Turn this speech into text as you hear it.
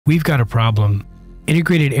We've got a problem.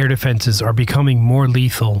 Integrated air defenses are becoming more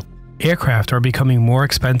lethal. Aircraft are becoming more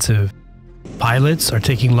expensive. Pilots are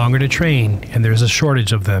taking longer to train, and there's a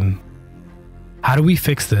shortage of them. How do we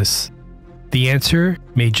fix this? The answer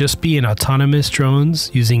may just be in autonomous drones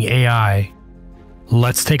using AI.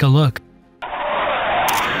 Let's take a look.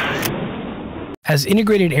 As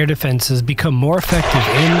integrated air defenses become more effective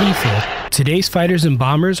and lethal, today's fighters and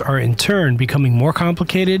bombers are in turn becoming more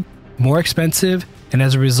complicated, more expensive, and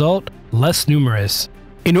as a result, less numerous.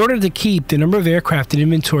 In order to keep the number of aircraft in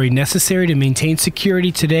inventory necessary to maintain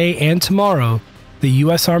security today and tomorrow, the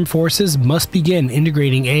U.S. Armed Forces must begin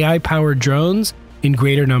integrating AI-powered drones in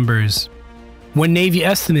greater numbers. One Navy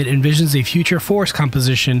estimate envisions a future force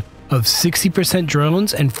composition of 60%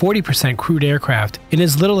 drones and 40% crewed aircraft in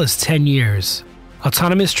as little as 10 years.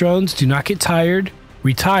 Autonomous drones do not get tired,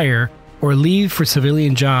 retire, or leave for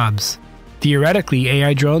civilian jobs. Theoretically,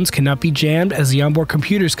 AI drones cannot be jammed as the onboard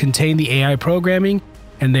computers contain the AI programming,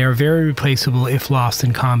 and they are very replaceable if lost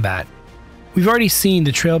in combat. We've already seen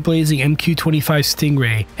the trailblazing MQ-25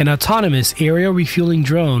 Stingray, an autonomous aerial refueling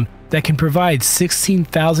drone that can provide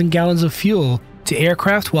 16,000 gallons of fuel to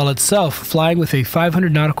aircraft while itself flying with a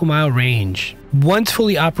 500 nautical mile range. Once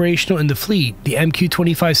fully operational in the fleet, the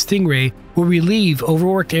MQ-25 Stingray will relieve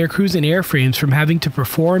overworked aircrews and airframes from having to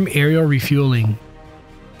perform aerial refueling.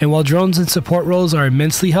 And while drones in support roles are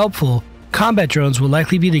immensely helpful, combat drones will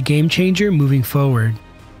likely be the game changer moving forward.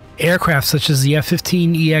 Aircraft such as the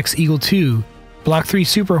F-15EX Eagle II, Block 3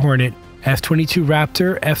 Super Hornet, F-22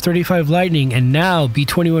 Raptor, F-35 Lightning, and now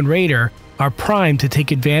B-21 Raider are primed to take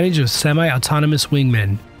advantage of semi-autonomous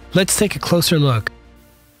wingmen. Let's take a closer look.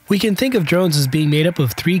 We can think of drones as being made up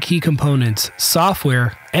of three key components: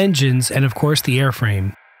 software, engines, and of course the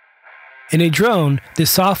airframe. In a drone, the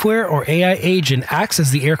software or AI agent acts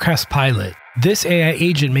as the aircraft's pilot. This AI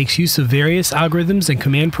agent makes use of various algorithms and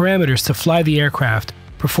command parameters to fly the aircraft,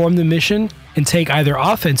 perform the mission, and take either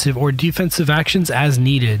offensive or defensive actions as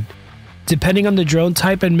needed. Depending on the drone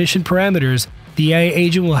type and mission parameters, the AI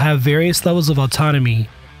agent will have various levels of autonomy.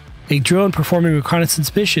 A drone performing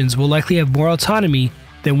reconnaissance missions will likely have more autonomy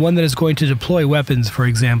than one that is going to deploy weapons, for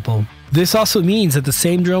example. This also means that the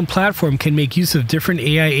same drone platform can make use of different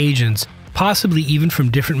AI agents, possibly even from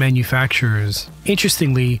different manufacturers.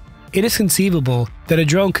 Interestingly, it is conceivable that a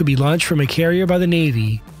drone could be launched from a carrier by the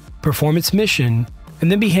Navy, perform its mission, and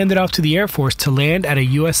then be handed off to the Air Force to land at a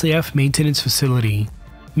USAF maintenance facility,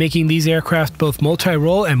 making these aircraft both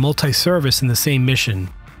multi-role and multi-service in the same mission.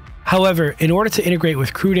 However, in order to integrate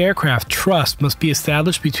with crewed aircraft, trust must be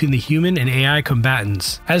established between the human and AI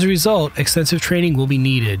combatants. As a result, extensive training will be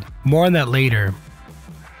needed. More on that later.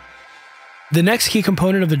 The next key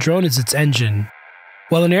component of the drone is its engine.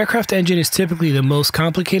 While an aircraft engine is typically the most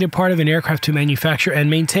complicated part of an aircraft to manufacture and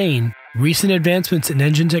maintain, recent advancements in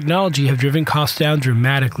engine technology have driven costs down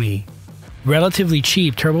dramatically. Relatively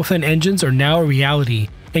cheap turbofan engines are now a reality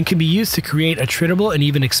and can be used to create attritable and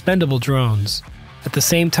even expendable drones. At the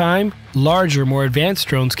same time, larger, more advanced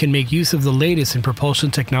drones can make use of the latest in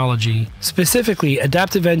propulsion technology, specifically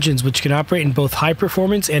adaptive engines which can operate in both high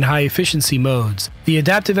performance and high efficiency modes. The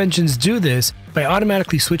adaptive engines do this by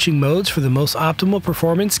automatically switching modes for the most optimal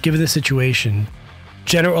performance given the situation.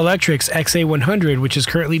 General Electric's XA100, which is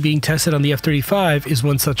currently being tested on the F-35, is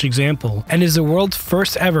one such example, and is the world's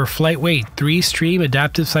first ever flight-weight 3-stream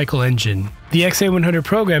adaptive cycle engine. The XA100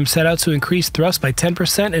 program set out to increase thrust by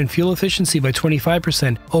 10% and fuel efficiency by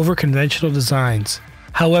 25% over conventional designs.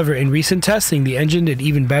 However, in recent testing, the engine did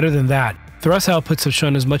even better than that. Thrust outputs have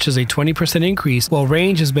shown as much as a 20% increase, while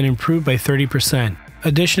range has been improved by 30%.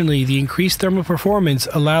 Additionally, the increased thermal performance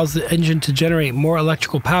allows the engine to generate more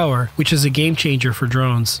electrical power, which is a game changer for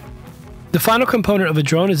drones. The final component of a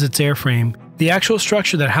drone is its airframe, the actual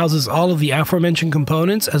structure that houses all of the aforementioned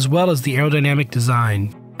components as well as the aerodynamic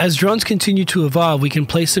design. As drones continue to evolve, we can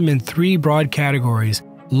place them in three broad categories: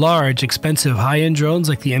 large, expensive, high-end drones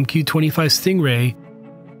like the MQ-25 Stingray,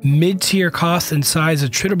 mid-tier cost and size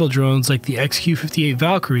attritable drones like the XQ-58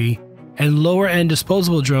 Valkyrie, and lower-end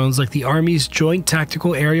disposable drones like the Army's Joint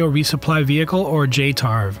Tactical Aerial Resupply Vehicle or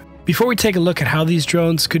JTARV. Before we take a look at how these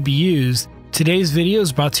drones could be used, today's video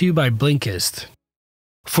is brought to you by Blinkist.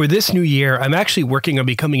 For this new year, I'm actually working on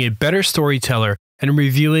becoming a better storyteller and I'm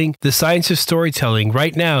reviewing the science of storytelling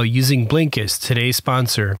right now using Blinkist, today's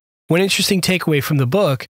sponsor. One interesting takeaway from the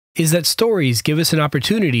book is that stories give us an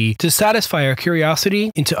opportunity to satisfy our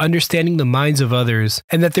curiosity into understanding the minds of others,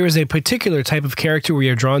 and that there is a particular type of character we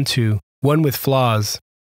are drawn to, one with flaws.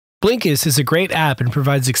 Blinkist is a great app and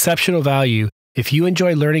provides exceptional value. If you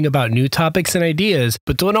enjoy learning about new topics and ideas,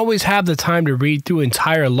 but don't always have the time to read through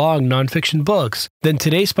entire long nonfiction books, then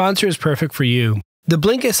today's sponsor is perfect for you. The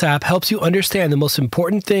Blinkist app helps you understand the most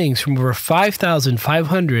important things from over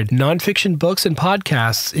 5,500 nonfiction books and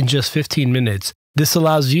podcasts in just 15 minutes. This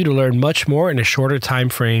allows you to learn much more in a shorter time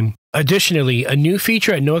frame. Additionally, a new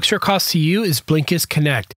feature at no extra cost to you is Blinkist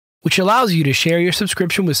Connect, which allows you to share your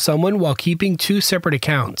subscription with someone while keeping 2 separate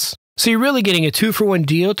accounts. So you're really getting a 2-for-1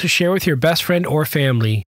 deal to share with your best friend or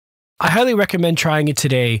family. I highly recommend trying it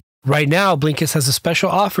today. Right now, Blinkist has a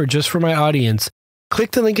special offer just for my audience.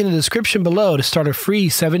 Click the link in the description below to start a free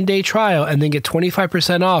 7-day trial and then get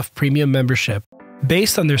 25% off premium membership.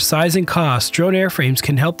 Based on their size and cost, drone airframes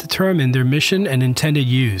can help determine their mission and intended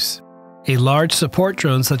use. A large support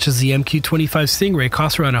drone such as the MQ-25 Stingray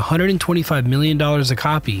costs around $125 million a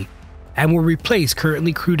copy and will replace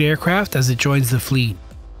currently crewed aircraft as it joins the fleet.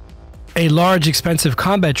 A large, expensive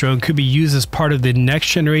combat drone could be used as part of the Next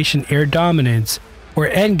Generation Air Dominance, or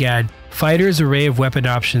NGAD, fighter's array of weapon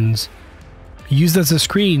options. Used as a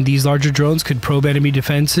screen, these larger drones could probe enemy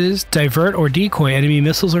defenses, divert or decoy enemy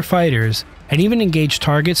missiles or fighters, and even engage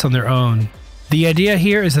targets on their own. The idea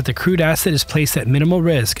here is that the crewed asset is placed at minimal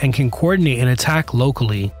risk and can coordinate an attack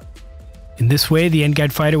locally. In this way, the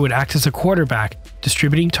NGAD fighter would act as a quarterback,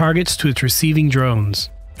 distributing targets to its receiving drones.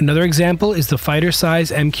 Another example is the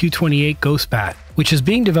fighter-size MQ-28 Ghostbat, which is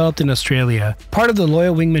being developed in Australia. Part of the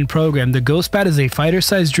Loyal Wingman program, the Ghostbat is a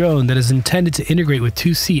fighter-sized drone that is intended to integrate with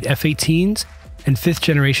 2-seat F-18s and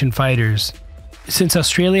 5th-generation fighters. Since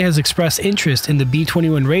Australia has expressed interest in the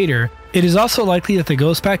B-21 Raider, it is also likely that the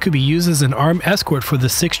Ghostbat could be used as an armed escort for the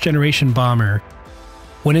 6th-generation bomber.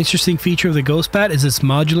 One interesting feature of the Ghostbat is its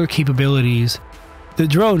modular capabilities. The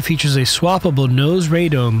drone features a swappable nose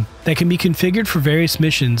radome that can be configured for various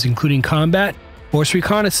missions, including combat, force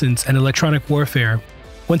reconnaissance, and electronic warfare.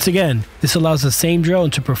 Once again, this allows the same drone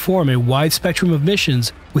to perform a wide spectrum of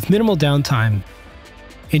missions with minimal downtime.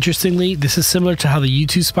 Interestingly, this is similar to how the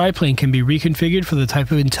U-2 spy plane can be reconfigured for the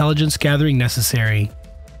type of intelligence gathering necessary.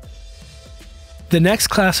 The next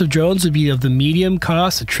class of drones would be of the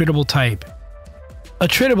medium-cost attritable type.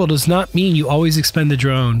 Attritable does not mean you always expend the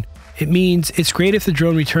drone. It means it's great if the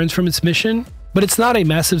drone returns from its mission, but it's not a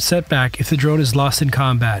massive setback if the drone is lost in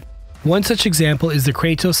combat. One such example is the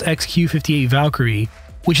Kratos XQ-58 Valkyrie,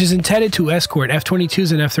 which is intended to escort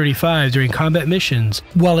F-22s and F-35s during combat missions,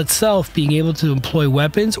 while itself being able to employ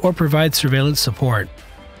weapons or provide surveillance support.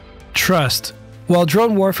 Trust. While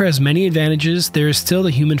drone warfare has many advantages, there is still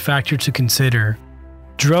the human factor to consider.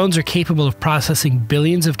 Drones are capable of processing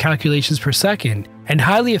billions of calculations per second and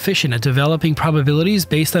highly efficient at developing probabilities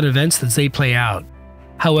based on events as they play out.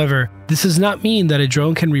 However, this does not mean that a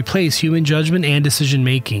drone can replace human judgment and decision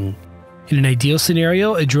making. In an ideal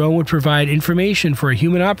scenario, a drone would provide information for a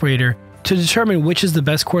human operator to determine which is the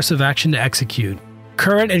best course of action to execute.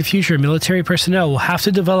 Current and future military personnel will have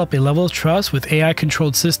to develop a level of trust with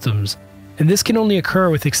AI-controlled systems, and this can only occur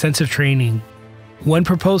with extensive training. One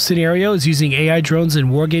proposed scenario is using AI drones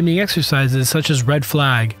in wargaming exercises such as Red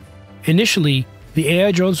Flag. Initially, the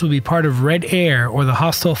AI drones will be part of Red Air or the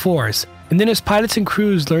hostile force, and then as pilots and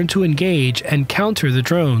crews learn to engage and counter the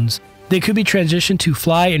drones, they could be transitioned to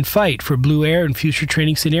fly and fight for Blue Air and future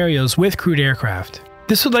training scenarios with crewed aircraft.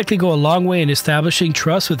 This would likely go a long way in establishing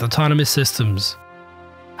trust with autonomous systems.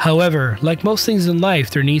 However, like most things in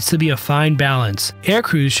life, there needs to be a fine balance. Air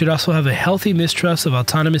crews should also have a healthy mistrust of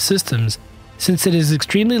autonomous systems, since it is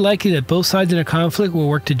extremely likely that both sides in a conflict will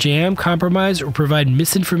work to jam, compromise, or provide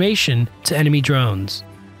misinformation to enemy drones.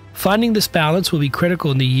 Finding this balance will be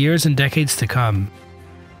critical in the years and decades to come.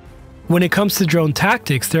 When it comes to drone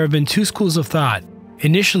tactics, there have been 2 schools of thought.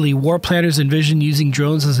 Initially, war planners envisioned using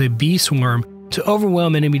drones as a bee swarm to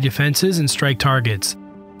overwhelm enemy defenses and strike targets.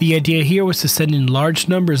 The idea here was to send in large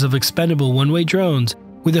numbers of expendable one-way drones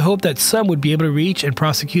with the hope that some would be able to reach and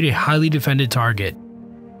prosecute a highly defended target.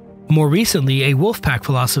 More recently, a wolfpack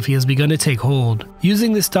philosophy has begun to take hold.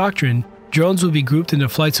 Using this doctrine, drones will be grouped into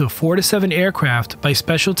flights of 4 to 7 aircraft by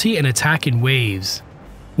specialty and attack in waves.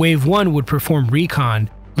 Wave 1 would perform recon,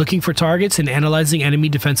 looking for targets and analyzing enemy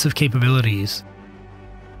defensive capabilities.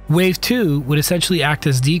 Wave 2 would essentially act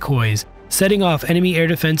as decoys, setting off enemy air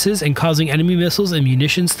defenses and causing enemy missiles and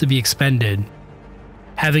munitions to be expended.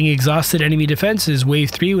 Having exhausted enemy defenses,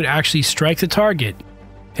 Wave 3 would actually strike the target.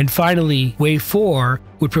 And finally, Wave 4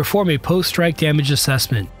 would perform a post-strike damage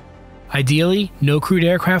assessment. Ideally, no crewed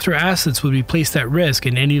aircraft or assets would be placed at risk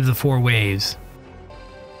in any of the 4 waves.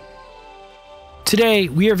 Today,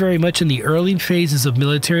 we are very much in the early phases of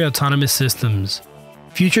military autonomous systems.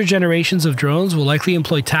 Future generations of drones will likely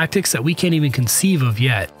employ tactics that we can't even conceive of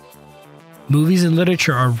yet. Movies and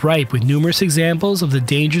literature are ripe with numerous examples of the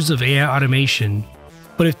dangers of AI automation.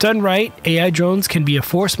 But if done right, AI drones can be a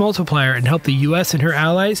force multiplier and help the US and her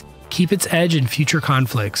allies keep its edge in future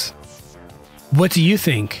conflicts. What do you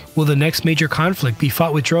think? Will the next major conflict be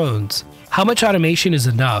fought with drones? How much automation is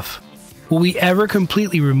enough? Will we ever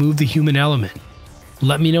completely remove the human element?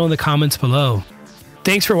 Let me know in the comments below.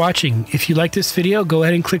 Thanks for watching. If you like this video, go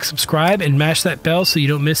ahead and click subscribe and mash that bell so you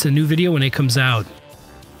don't miss a new video when it comes out.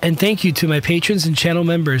 And thank you to my patrons and channel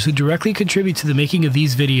members who directly contribute to the making of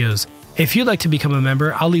these videos. If you'd like to become a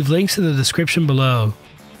member, I'll leave links in the description below.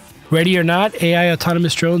 Ready or not, AI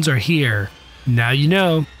autonomous drones are here. Now you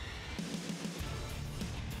know.